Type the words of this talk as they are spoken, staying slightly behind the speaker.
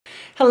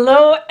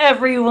Hello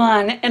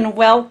everyone and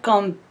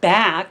welcome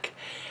back.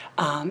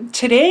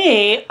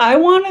 Today I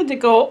wanted to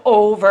go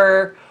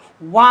over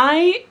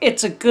why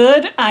it's a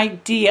good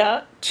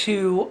idea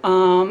to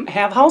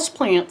have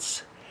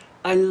houseplants.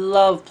 I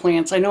love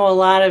plants. I know a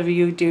lot of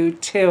you do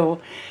too.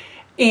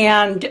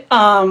 And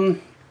I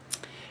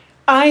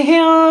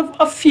have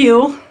a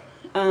few,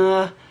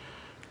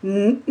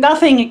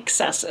 nothing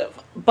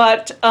excessive,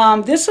 but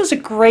this is a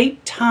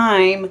great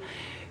time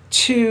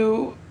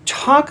to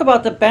talk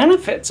about the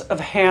benefits of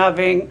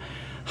having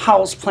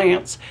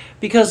houseplants,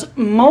 because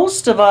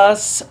most of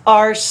us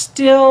are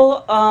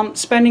still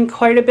spending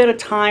quite a bit of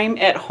time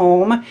at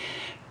home.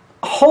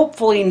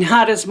 Hopefully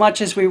not as much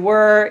as we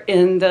were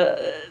in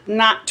the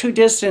not too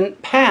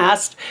distant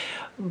past,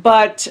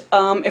 but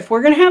if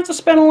we're going to have to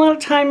spend a lot of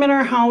time in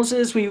our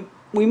houses, we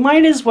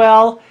might as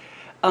well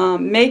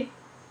make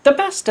the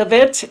best of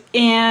it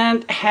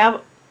and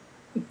have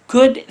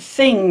good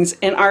things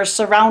in our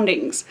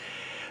surroundings.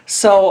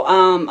 So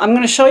I'm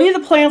going to show you the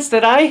plants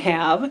that I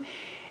have,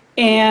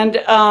 and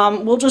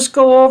we'll just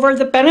go over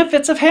the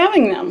benefits of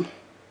having them.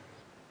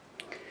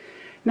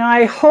 Now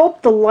I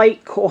hope the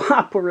light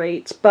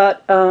cooperates,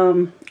 but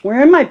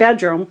we're in my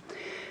bedroom,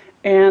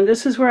 and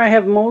this is where I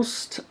have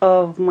most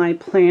of my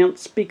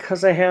plants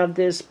because I have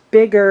this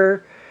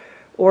bigger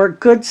or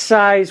good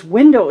size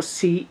window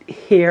seat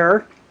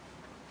here,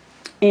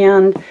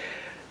 and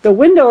the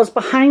windows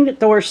behind it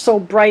though are so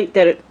bright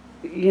that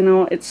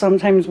it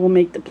sometimes will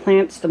make the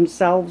plants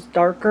themselves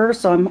darker.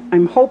 So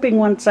I'm hoping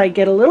once I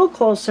get a little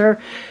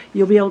closer,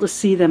 you'll be able to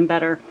see them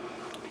better.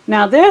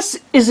 Now this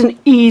is an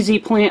easy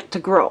plant to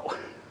grow.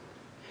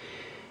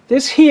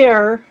 This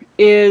here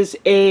is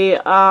a,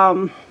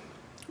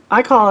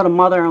 I call it a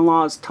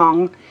mother-in-law's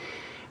tongue,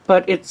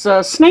 but it's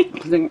a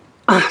snake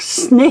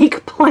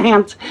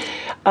plant.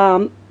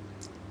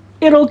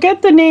 It'll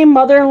get the name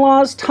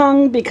mother-in-law's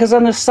tongue because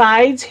on the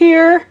sides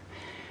here,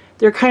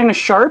 they're kind of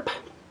sharp.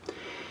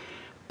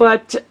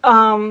 But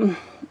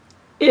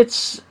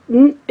it's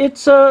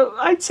a,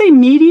 I'd say,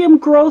 medium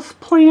growth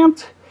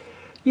plant.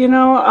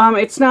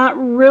 It's not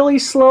really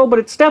slow, but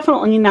it's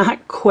definitely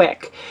not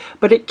quick.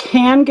 But it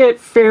can get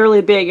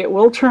fairly big. It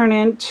will turn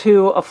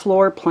into a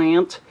floor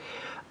plant.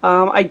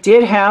 I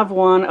did have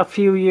one a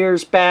few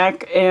years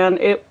back, and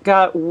it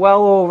got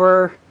well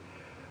over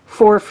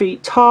 4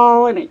 feet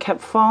tall, and it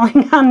kept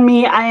falling on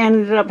me. I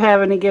ended up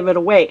having to give it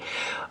away.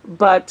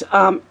 But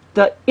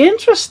the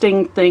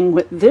interesting thing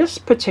with this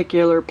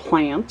particular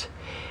plant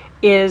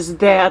is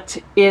that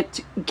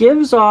it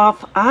gives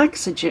off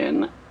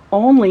oxygen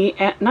only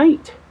at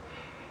night.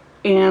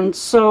 And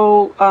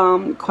so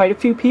quite a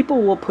few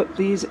people will put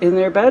these in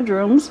their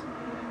bedrooms,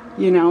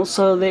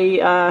 so they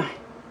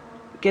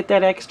get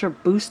that extra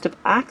boost of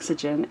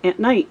oxygen at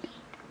night.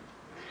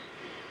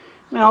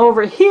 Now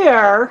over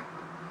here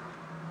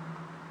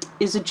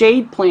is a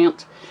jade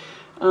plant.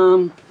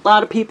 A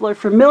lot of people are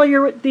familiar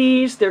with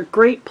these. They're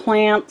great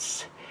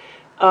plants.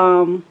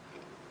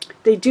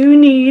 They do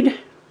need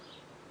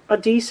a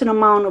decent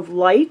amount of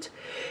light.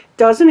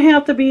 Doesn't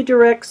have to be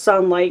direct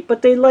sunlight,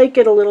 but they like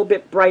it a little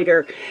bit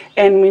brighter.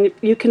 And when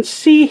you can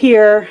see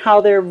here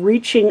how they're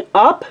reaching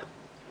up,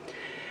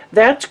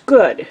 that's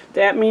good.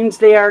 That means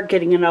they are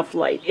getting enough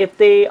light. If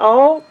they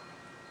all,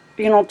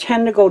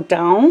 tend to go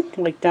down,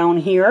 like down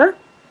here,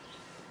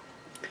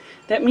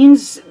 that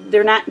means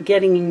they're not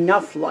getting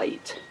enough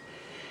light.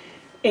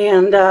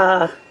 And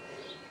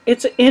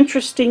it's an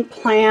interesting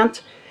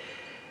plant.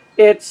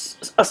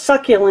 It's a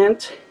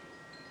succulent,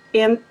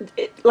 and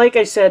like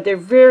I said, they're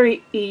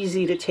very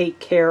easy to take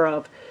care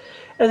of,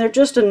 and they're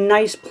just a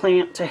nice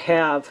plant to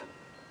have.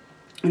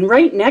 And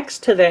right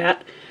next to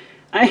that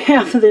I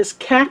have this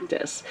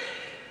cactus,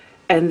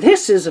 and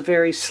this is a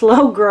very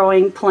slow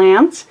growing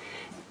plant.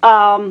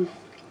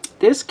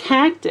 This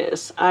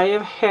cactus I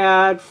have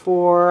had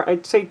for,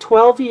 I'd say,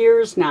 12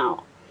 years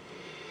now.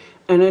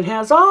 And it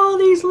has all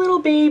these little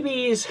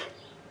babies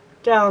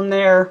down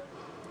there.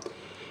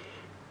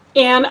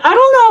 And I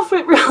don't know if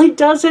it really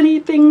does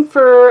anything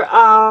for,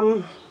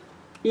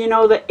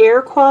 the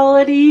air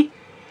quality,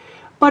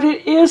 but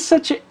it is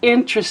such an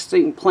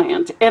interesting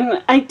plant.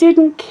 And I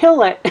didn't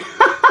kill it.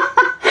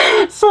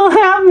 So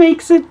that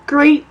makes it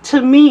great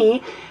to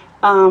me.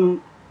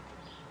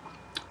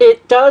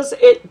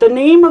 The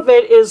name of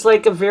it is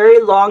like a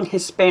very long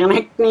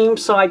Hispanic name,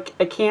 so I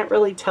can't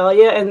really tell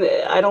you, and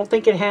I don't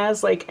think it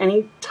has like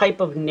any type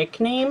of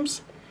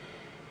nicknames.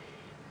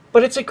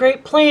 But it's a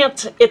great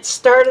plant. It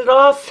started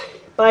off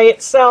by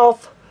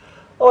itself,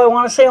 I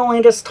want to say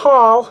only this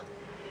tall,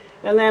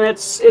 and then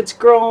it's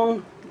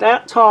grown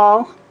that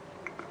tall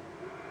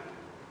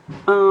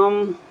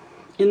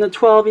in the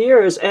 12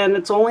 years, and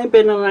it's only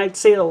been in, I'd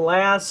say, the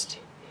last,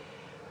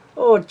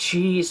 a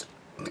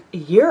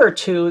year or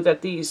two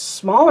that these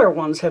smaller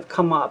ones have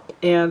come up.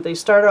 And they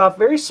started off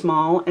very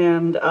small,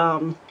 and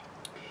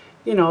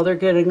they're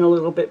getting a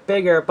little bit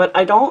bigger. But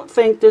I don't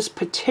think this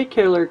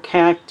particular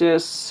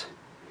cactus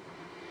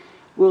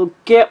will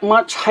get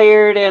much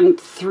higher than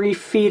 3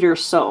 feet or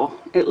so,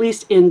 at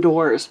least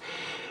indoors.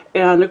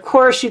 And of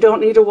course you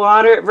don't need to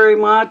water it very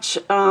much.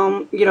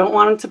 You don't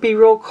want it to be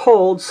real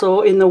cold,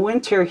 so in the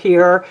winter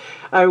here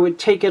I would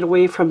take it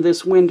away from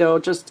this window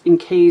just in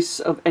case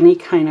of any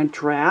kind of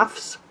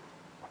drafts.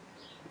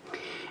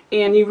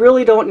 And you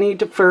really don't need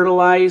to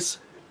fertilize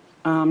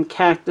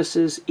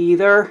cactuses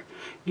either.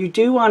 You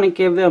do want to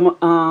give them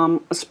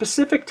a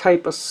specific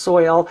type of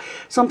soil,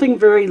 something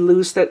very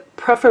loose that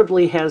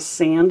preferably has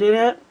sand in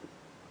it.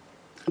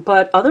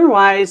 But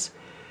otherwise,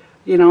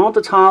 you know,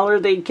 the taller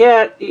they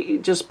get, you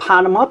just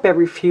pot them up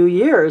every few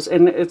years,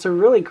 and it's a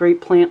really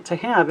great plant to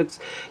have. It's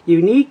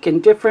unique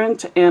and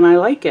different, and I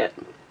like it.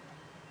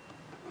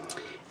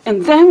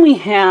 And then we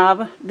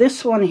have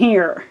this one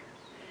here.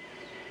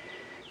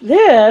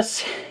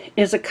 This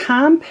is a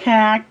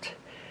compact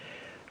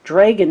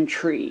dragon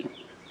tree.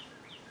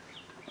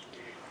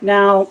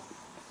 Now,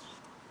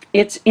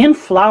 it's in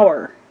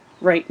flower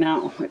right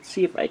now. Let's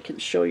see if I can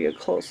show you a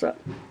close-up.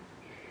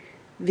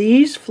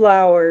 These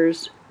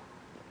flowers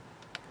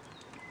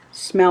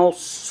smell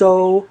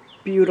so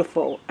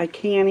beautiful. I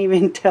can't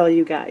even tell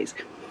you guys.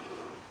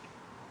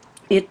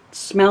 It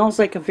smells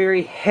like a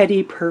very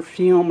heady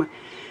perfume,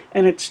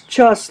 and it's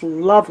just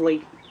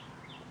lovely.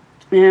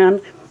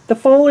 And the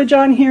foliage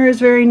on here is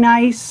very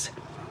nice.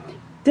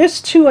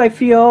 This too, I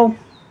feel,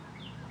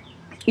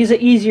 is an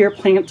easier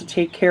plant to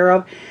take care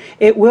of.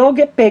 It will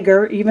get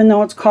bigger, even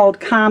though it's called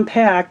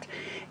compact.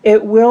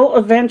 It will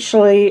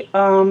eventually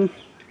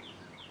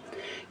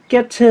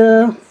get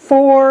to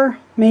 4,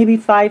 maybe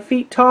 5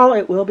 feet tall.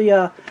 It will be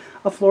a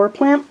floor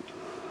plant.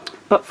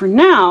 But for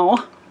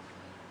now,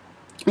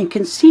 you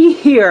can see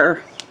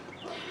here,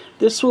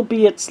 this will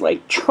be its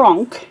like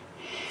trunk,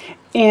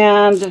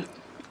 and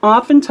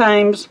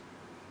oftentimes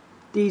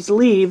these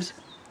leaves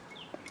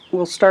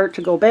will start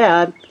to go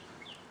bad,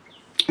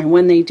 and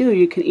when they do,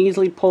 you can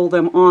easily pull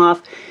them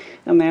off,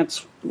 and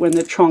that's when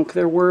the trunk,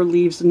 there were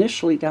leaves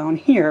initially down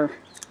here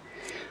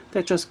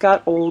that just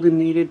got old and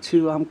needed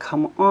to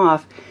come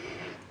off.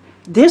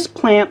 This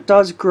plant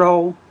does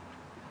grow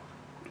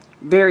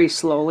very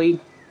slowly,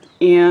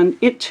 and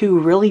it too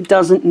really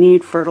doesn't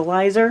need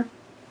fertilizer,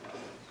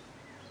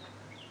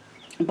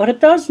 but it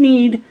does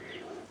need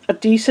a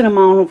decent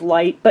amount of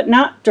light, but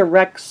not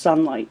direct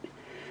sunlight.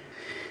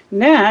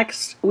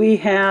 Next, we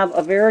have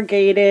a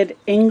variegated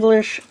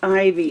English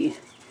ivy,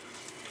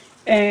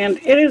 and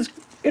it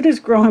is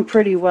growing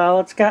pretty well.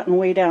 It's gotten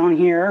way down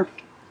here,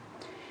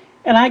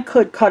 and I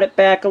could cut it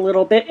back a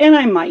little bit, and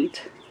I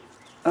might.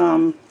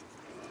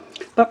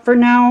 But for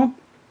now,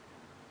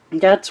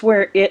 that's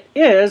where it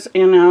is,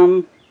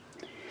 and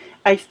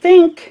I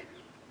think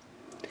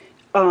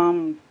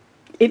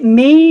it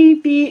may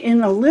be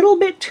in a little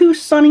bit too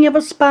sunny of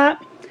a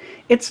spot.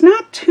 It's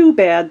not too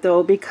bad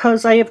though,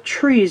 because I have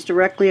trees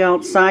directly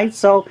outside,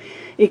 so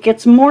it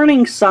gets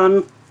morning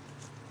sun,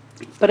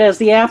 but as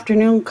the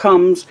afternoon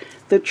comes,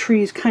 the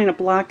trees kind of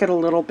block it a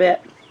little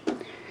bit.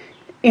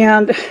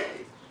 And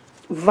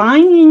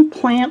vining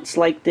plants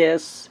like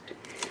this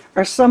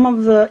are some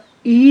of the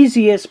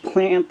easiest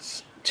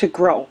plants to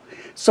grow.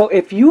 So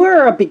if you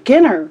are a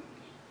beginner,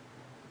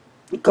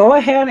 go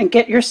ahead and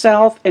get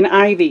yourself an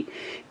ivy,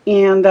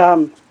 and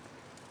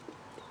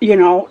you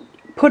know,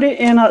 put it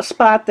in a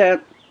spot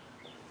that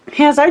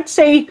has, I'd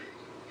say,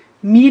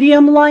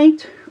 medium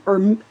light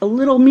or a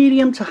little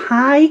medium to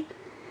high,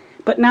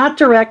 but not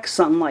direct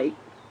sunlight,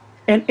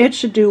 and it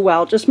should do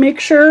well. Just make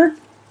sure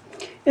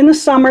in the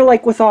summer,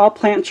 like with all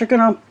plants, you're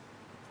gonna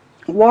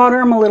water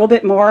them a little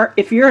bit more.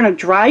 If you're in a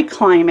dry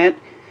climate,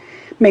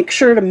 make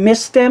sure to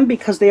mist them,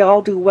 because they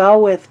all do well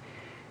with,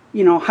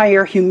 you know,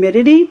 higher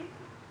humidity.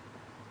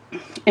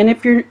 And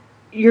if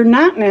you're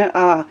not in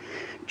a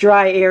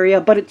dry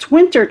area, but it's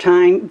winter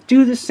time,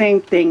 do the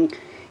same thing.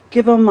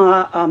 Give them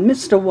a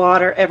mist of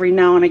water every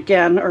now and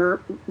again,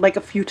 or like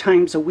a few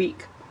times a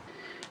week.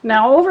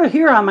 Now over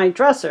here on my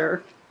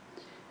dresser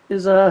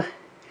is a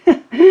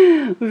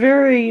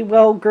very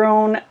well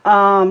grown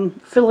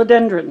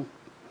philodendron,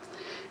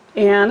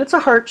 and it's a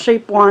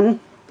heart-shaped one.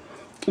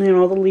 You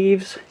know, the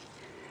leaves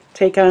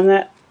take on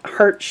that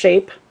heart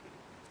shape,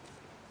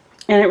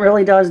 and it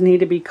really does need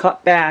to be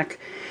cut back.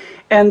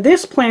 And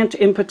this plant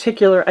in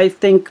particular, I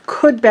think,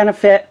 could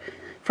benefit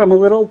from a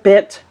little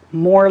bit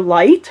more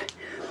light.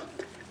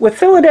 With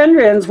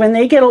philodendrons, when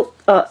they get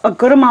a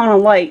good amount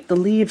of light, the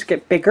leaves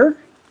get bigger.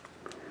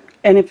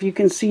 And if you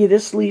can see,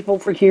 this leaf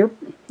over here,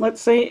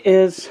 let's say,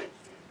 is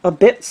a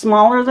bit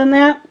smaller than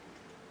that.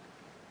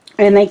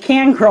 And they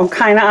can grow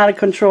kind of out of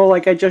control,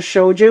 like I just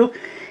showed you.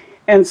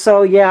 And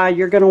so, yeah,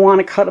 you're going to want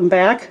to cut them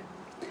back.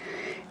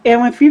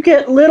 And if you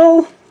get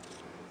little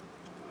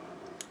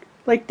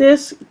like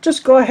this,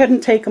 just go ahead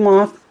and take them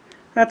off.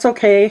 That's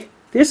okay.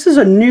 This is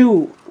a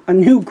new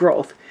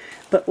growth.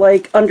 But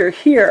like under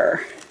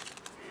here,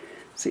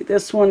 see,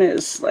 this one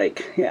is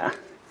like, yeah.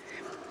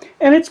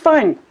 And it's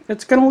fine.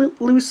 It's going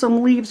to lose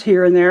some leaves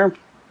here and there.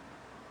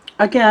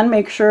 Again,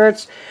 make sure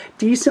it's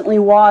decently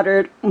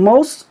watered.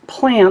 Most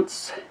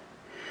plants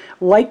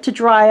like to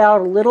dry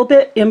out a little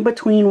bit in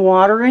between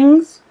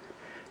waterings.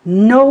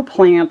 No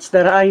plants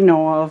that I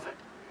know of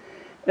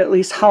at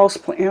least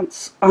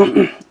houseplants,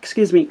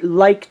 excuse me,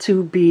 like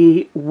to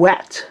be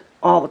wet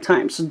all the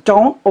time. So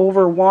don't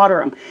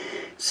overwater them.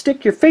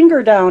 Stick your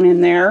finger down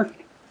in there,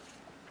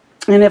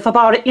 and if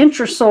about an inch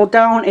or so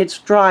down it's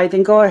dry,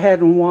 then go ahead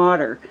and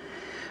water.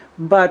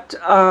 But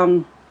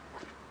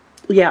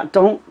yeah,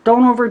 don't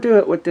overdo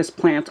it with this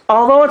plant.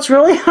 Although it's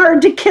really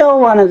hard to kill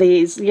one of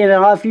these. You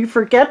know, if you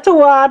forget to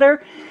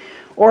water,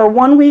 or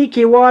one week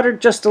you watered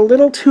just a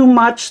little too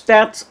much,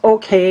 that's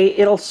okay.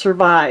 It'll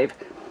survive.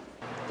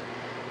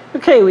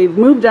 Okay, we've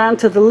moved on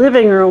to the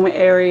living room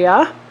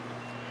area,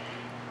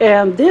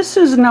 and this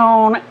is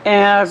known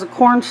as a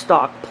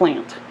cornstalk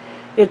plant.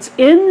 It's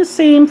in the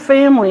same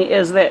family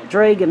as that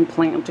dragon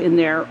plant in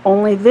there,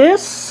 only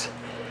this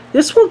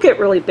will get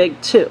really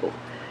big too.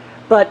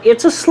 But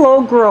it's a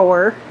slow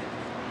grower,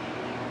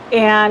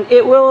 and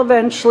it will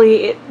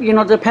eventually, you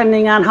know,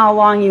 depending on how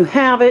long you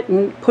have it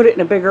and put it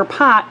in a bigger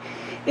pot,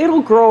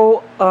 it'll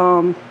grow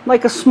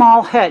like a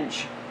small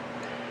hedge.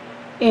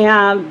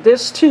 And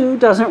this too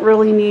doesn't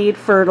really need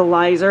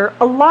fertilizer.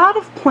 A lot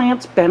of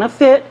plants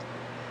benefit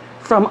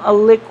from a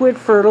liquid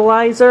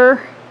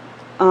fertilizer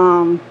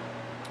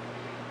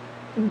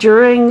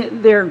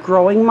during their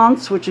growing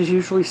months, which is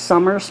usually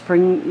summer,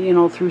 spring, you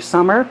know, through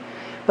summer.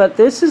 But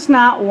this is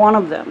not one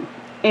of them.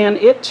 And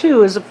it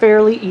too is a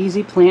fairly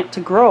easy plant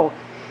to grow.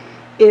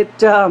 It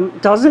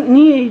doesn't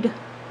need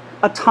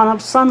a ton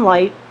of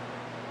sunlight.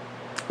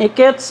 It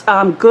gets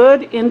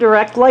good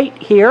indirect light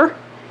here.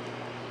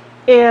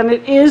 And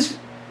it is,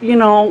 you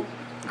know,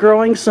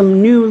 growing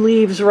some new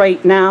leaves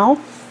right now.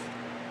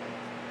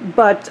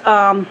 But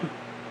I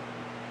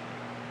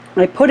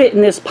put it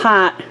in this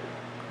pot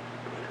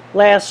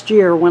last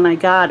year when I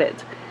got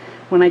it,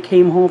 when I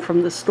came home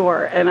from the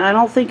store. And I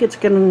don't think it's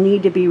going to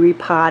need to be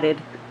repotted.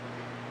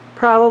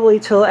 Probably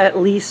till at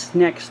least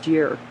next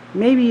year.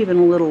 Maybe even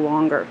a little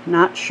longer.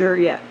 Not sure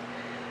yet.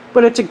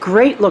 But it's a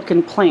great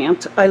looking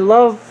plant. I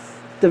love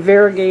the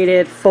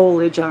variegated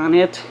foliage on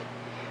it.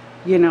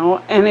 You know,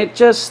 and it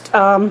just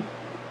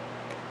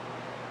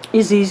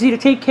is easy to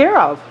take care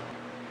of.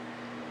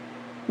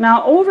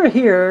 Now over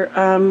here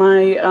on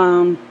my,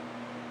 I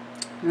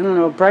don't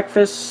know,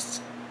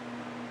 breakfast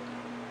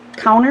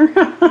counter,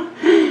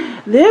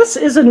 this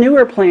is a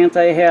newer plant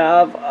I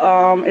have.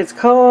 It's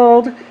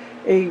called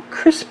a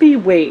crispy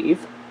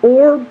wave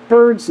or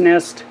bird's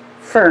nest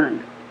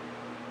fern.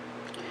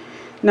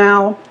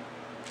 Now,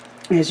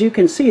 as you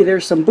can see,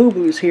 there's some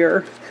boo-boos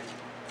here,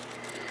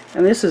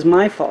 and this is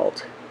my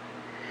fault,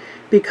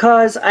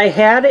 because I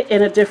had it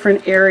in a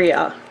different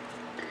area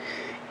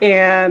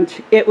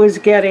and it was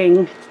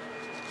getting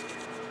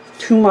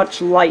too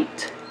much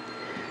light.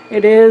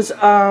 It is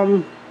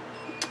a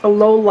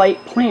low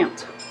light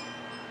plant,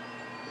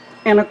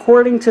 and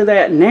according to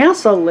that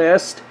NASA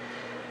list,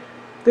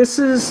 this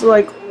is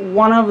like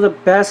one of the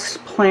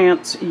best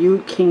plants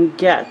you can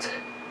get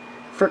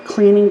for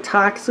cleaning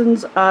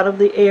toxins out of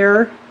the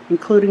air,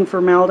 including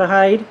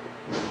formaldehyde,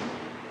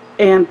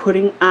 and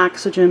putting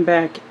oxygen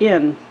back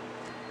in.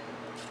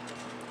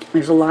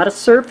 There's a lot of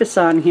surface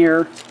on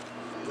here,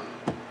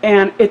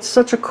 and it's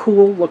such a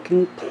cool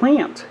looking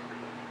plant.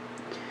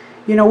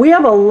 You know, we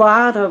have a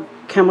lot of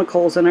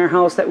chemicals in our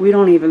house that we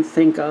don't even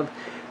think of.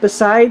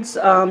 Besides,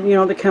 you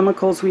know, the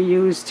chemicals we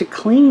use to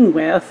clean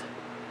with,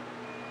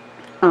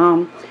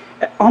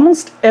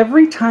 almost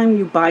every time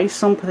you buy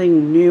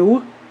something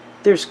new,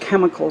 there's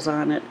chemicals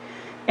on it.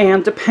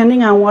 And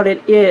depending on what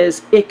it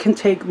is, it can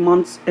take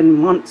months and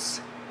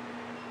months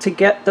to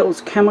get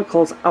those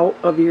chemicals out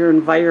of your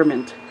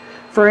environment.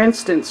 For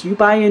instance, you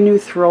buy a new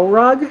throw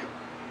rug,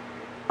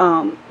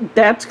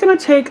 that's going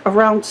to take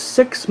around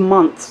 6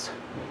 months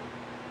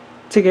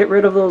to get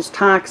rid of those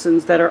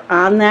toxins that are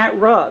on that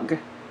rug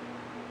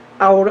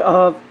out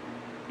of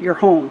your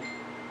home.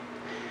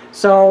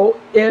 So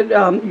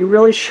you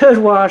really should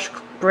wash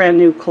brand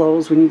new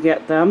clothes when you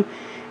get them,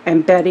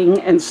 and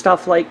bedding and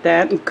stuff like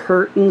that, and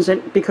curtains,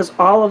 and because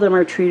all of them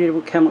are treated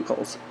with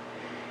chemicals.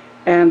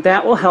 And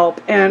that will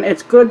help. And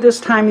it's good this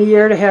time of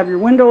year to have your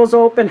windows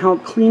open,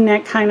 help clean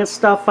that kind of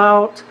stuff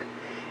out,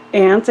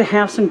 and to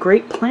have some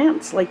great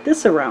plants like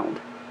this around.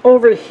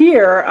 Over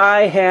here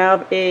I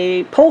have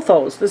a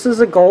pothos. This is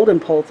a golden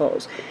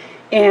pothos,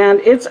 and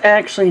it's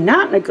actually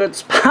not in a good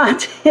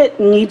spot. It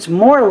needs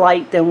more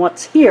light than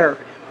what's here.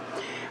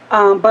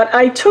 But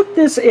I took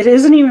this, it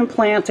isn't even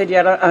planted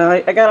yet.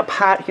 I got a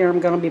pot here I'm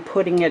going to be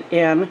putting it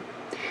in.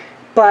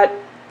 But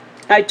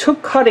I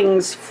took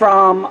cuttings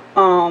from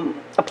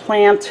a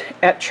plant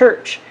at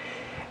church,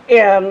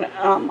 and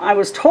I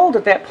was told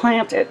that that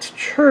plant at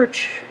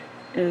church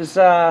is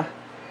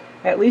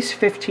at least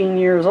 15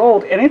 years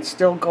old, and it's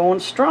still going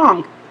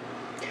strong.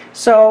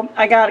 So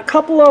I got a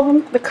couple of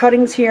them, the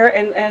cuttings here,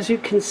 and as you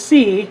can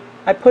see,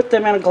 I put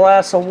them in a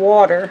glass of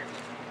water,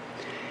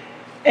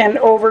 and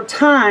over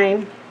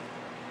time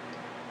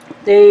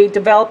they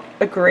developed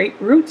a great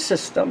root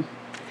system.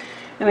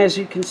 And as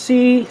you can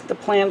see, the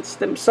plants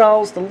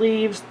themselves, the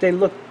leaves, they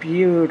look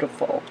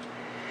beautiful.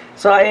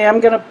 So I am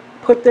going to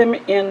put them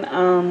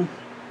in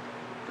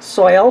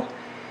soil,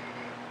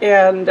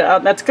 And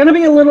that's going to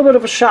be a little bit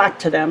of a shock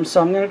to them,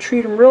 so I'm going to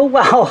treat them real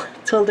well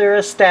until they're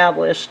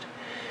established.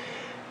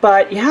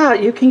 But yeah,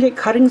 you can get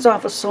cuttings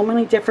off of so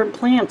many different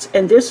plants,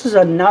 and this is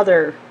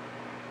another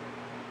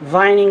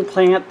vining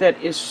plant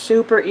that is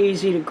super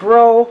easy to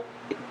grow,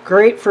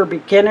 great for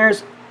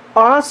beginners,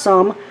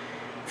 awesome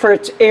for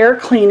its air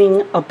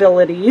cleaning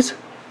abilities.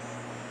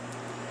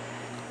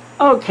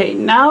 Okay,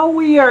 now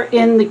we are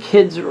in the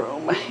kids'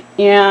 room,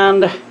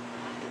 and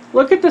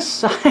look at the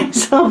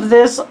size of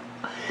this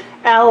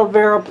aloe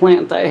vera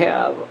plant I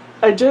have.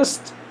 I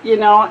just, you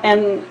know,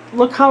 and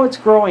look how it's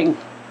growing.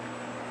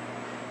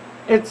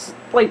 It's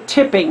like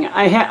tipping.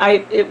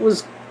 It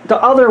was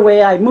the other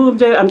way. I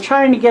moved it. I'm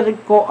trying to get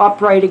it go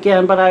upright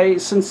again, but I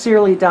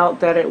sincerely doubt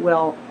that it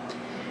will.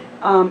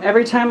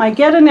 Every time I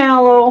get an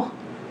aloe,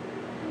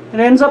 it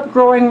ends up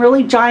growing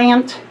really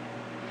giant,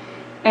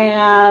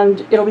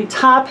 and it'll be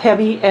top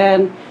heavy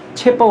and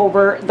tip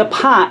over the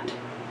pot.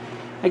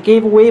 I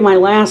gave away my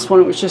last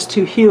one. It was just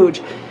too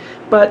huge.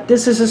 But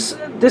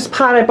this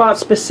pot I bought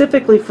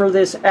specifically for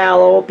this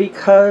aloe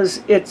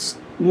because it's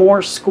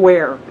more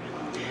square.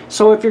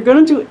 So if you're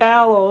going to do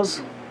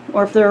aloes,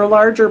 or if they're a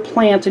larger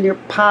plant and you're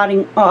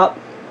potting up,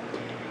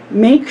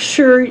 make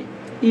sure you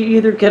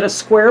either get a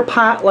square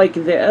pot like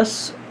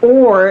this,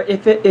 or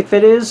if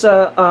it is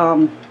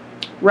a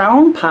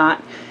round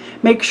pot,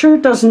 make sure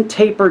it doesn't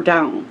taper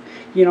down.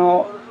 You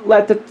know,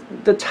 let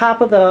the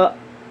top of the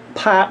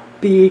pot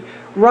be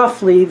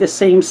roughly the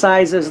same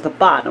size as the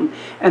bottom,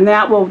 and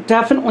that will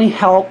definitely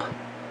help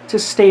to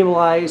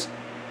stabilize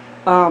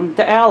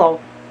the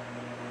aloe.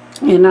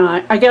 And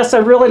I guess I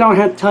really don't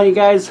have to tell you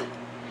guys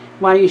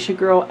why you should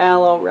grow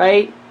aloe,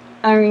 right?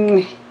 I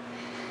mean,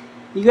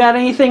 you got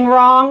anything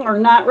wrong or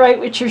not right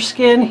with your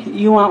skin,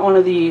 you want one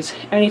of these.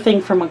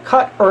 Anything from a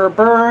cut or a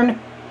burn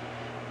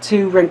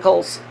to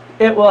wrinkles,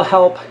 it will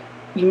help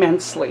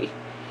immensely.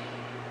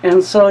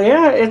 And so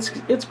yeah,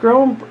 it's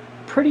grown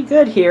pretty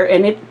good here,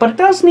 and but it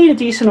does need a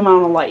decent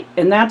amount of light,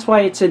 and that's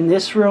why it's in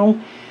this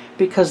room,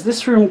 because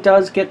this room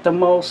does get the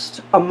most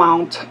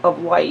amount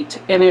of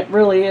light, and it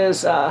really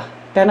is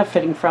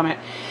benefiting from it.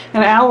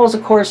 And aloes,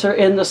 of course, are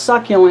in the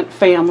succulent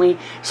family,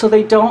 so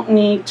they don't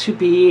need to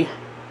be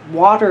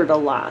watered a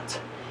lot.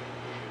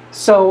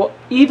 So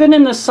even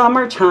in the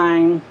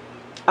summertime,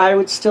 I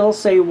would still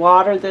say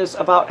water this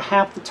about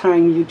half the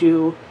time you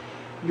do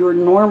your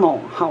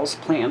normal house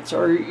plants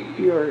or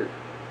your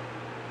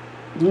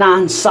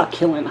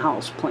non-succulent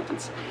house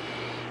plants.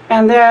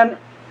 And then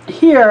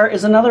here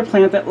is another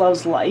plant that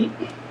loves light,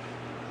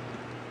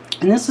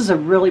 and this is a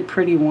really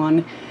pretty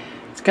one.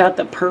 It's got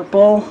the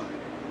purple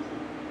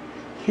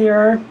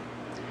here,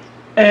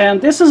 and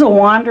this is a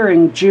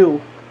wandering Jew.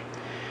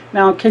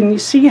 Now can you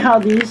see how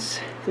there's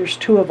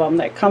two of them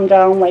that come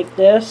down like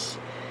this,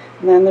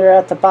 and then they're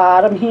at the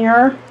bottom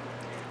here.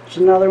 There's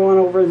another one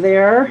over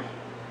there.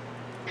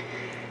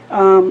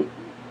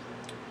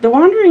 The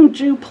wandering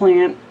Jew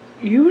plant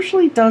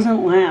usually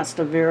doesn't last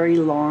a very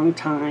long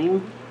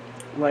time.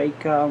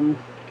 Like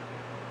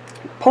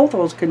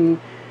pothos can,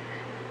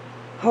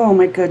 oh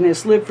my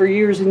goodness, live for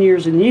years and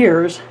years and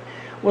years.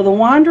 Well, the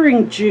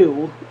wandering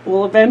Jew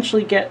will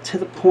eventually get to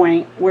the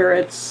point where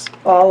it's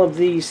all of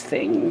these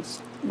things,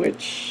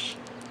 which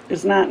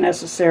is not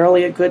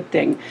necessarily a good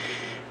thing.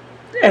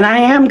 And I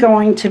am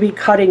going to be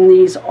cutting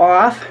these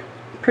off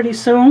pretty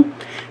soon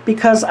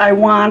because I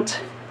want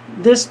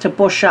this to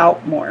bush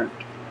out more.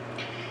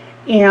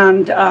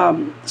 And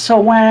so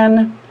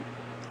when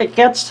it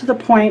gets to the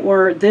point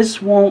where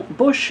this won't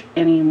bush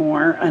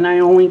anymore and I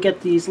only get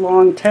these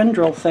long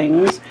tendril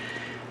things,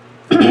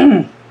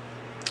 then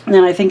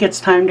I think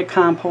it's time to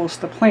compost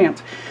the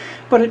plant.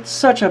 But it's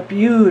such a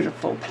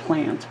beautiful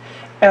plant,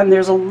 and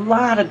there's a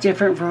lot of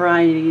different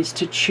varieties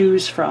to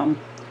choose from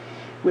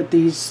with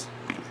these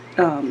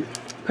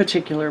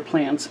particular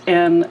plants,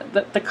 and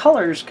the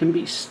colors can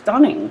be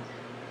stunning.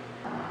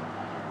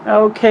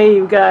 Okay,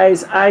 you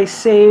guys, I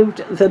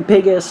saved the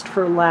biggest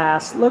for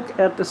last. Look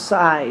at the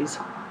size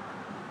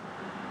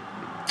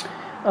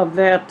of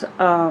that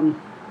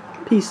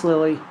peace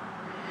lily.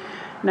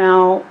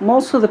 Now,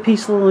 most of the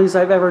peace lilies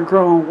I've ever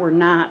grown were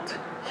not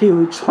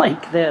huge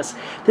like this.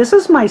 This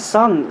is my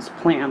son's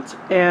plant,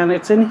 and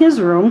it's in his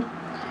room,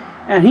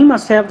 and he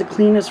must have the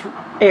cleanest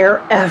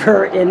air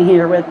ever in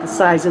here with the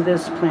size of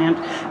this plant.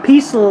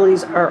 Peace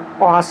lilies are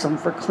awesome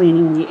for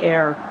cleaning the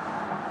air,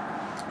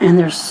 and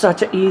they're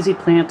such an easy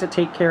plant to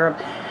take care of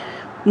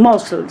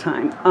most of the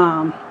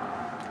time.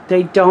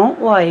 They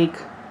don't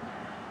like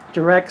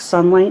direct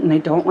sunlight, and they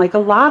don't like a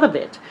lot of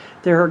it.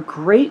 They're a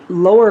great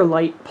lower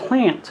light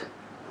plant.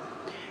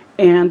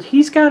 And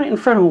he's got it in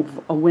front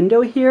of a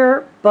window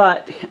here,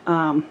 but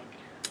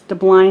the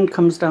blind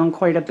comes down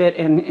quite a bit,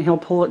 and he'll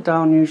pull it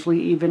down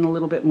usually even a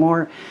little bit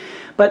more.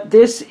 But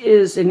this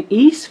is an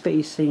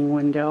east-facing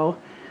window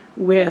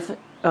with,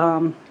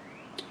 you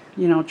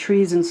know,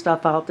 trees and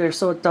stuff out there,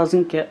 so it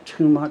doesn't get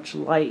too much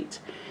light.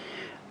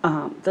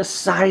 The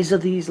size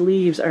of these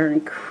leaves are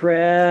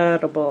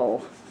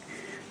incredible.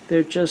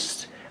 They're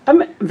just,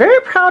 I'm very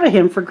proud of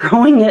him for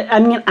growing it. I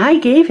mean, I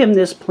gave him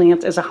this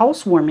plant as a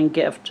housewarming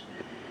gift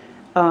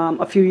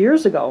a few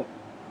years ago.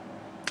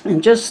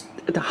 And just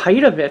the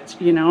height of it,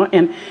 you know,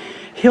 and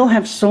he'll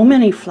have so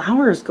many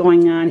flowers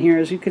going on here.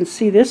 As you can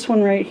see, this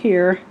one right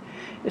here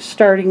is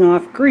starting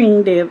off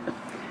green.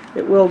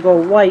 It will go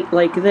white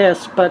like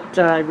this, but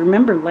I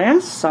remember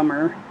last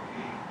summer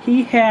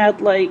he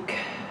had, like,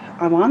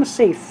 I want to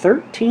say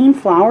 13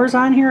 flowers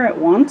on here at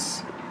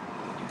once.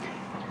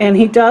 And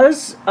he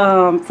does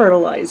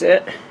fertilize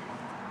it.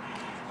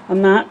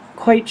 I'm not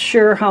quite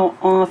sure how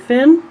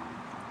often,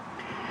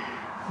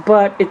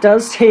 but it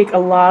does take a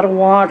lot of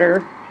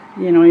water.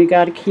 You know, you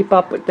got to keep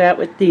up with that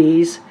with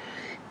these.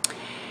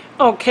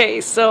 Okay,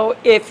 so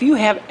if you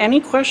have any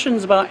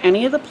questions about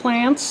any of the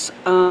plants,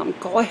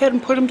 go ahead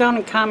and put them down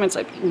in comments.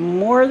 I'd be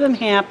more than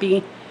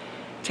happy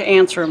to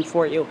answer them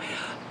for you.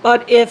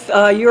 But if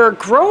you're a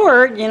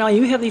grower, you know,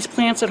 you have these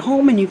plants at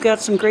home and you've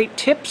got some great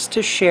tips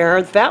to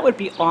share, that would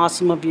be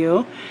awesome of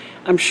you.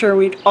 I'm sure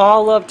we'd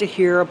all love to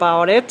hear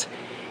about it.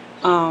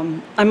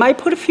 I might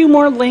put a few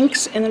more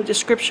links in the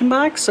description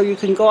box so you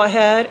can go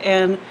ahead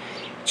and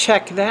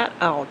check that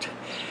out.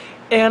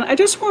 And I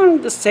just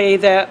wanted to say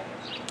that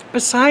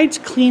besides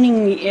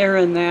cleaning the air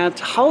and that,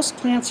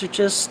 houseplants are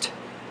just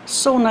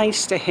so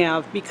nice to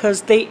have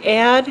because they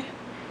add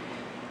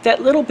that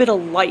little bit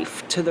of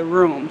life to the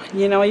room.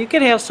 You know, you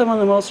could have some of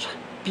the most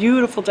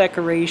beautiful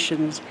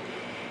decorations,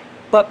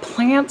 but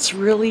plants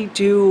really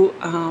do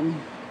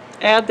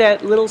add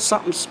that little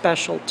something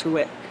special to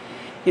it.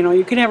 You know,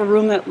 you can have a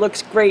room that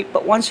looks great,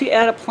 but once you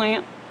add a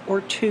plant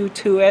or two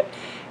to it,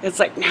 it's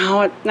like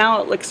now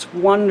it looks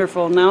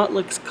wonderful. Now it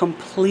looks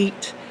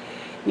complete.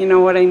 You know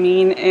what I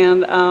mean?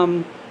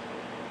 And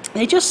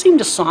they just seem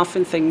to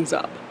soften things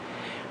up.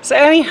 So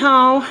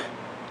anyhow,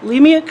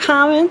 leave me a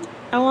comment.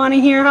 I want to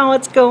hear how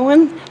it's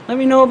going. Let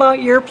me know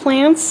about your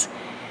plants.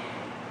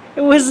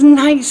 It was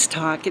nice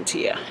talking to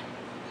you.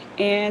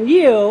 And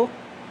you,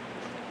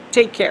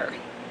 take care.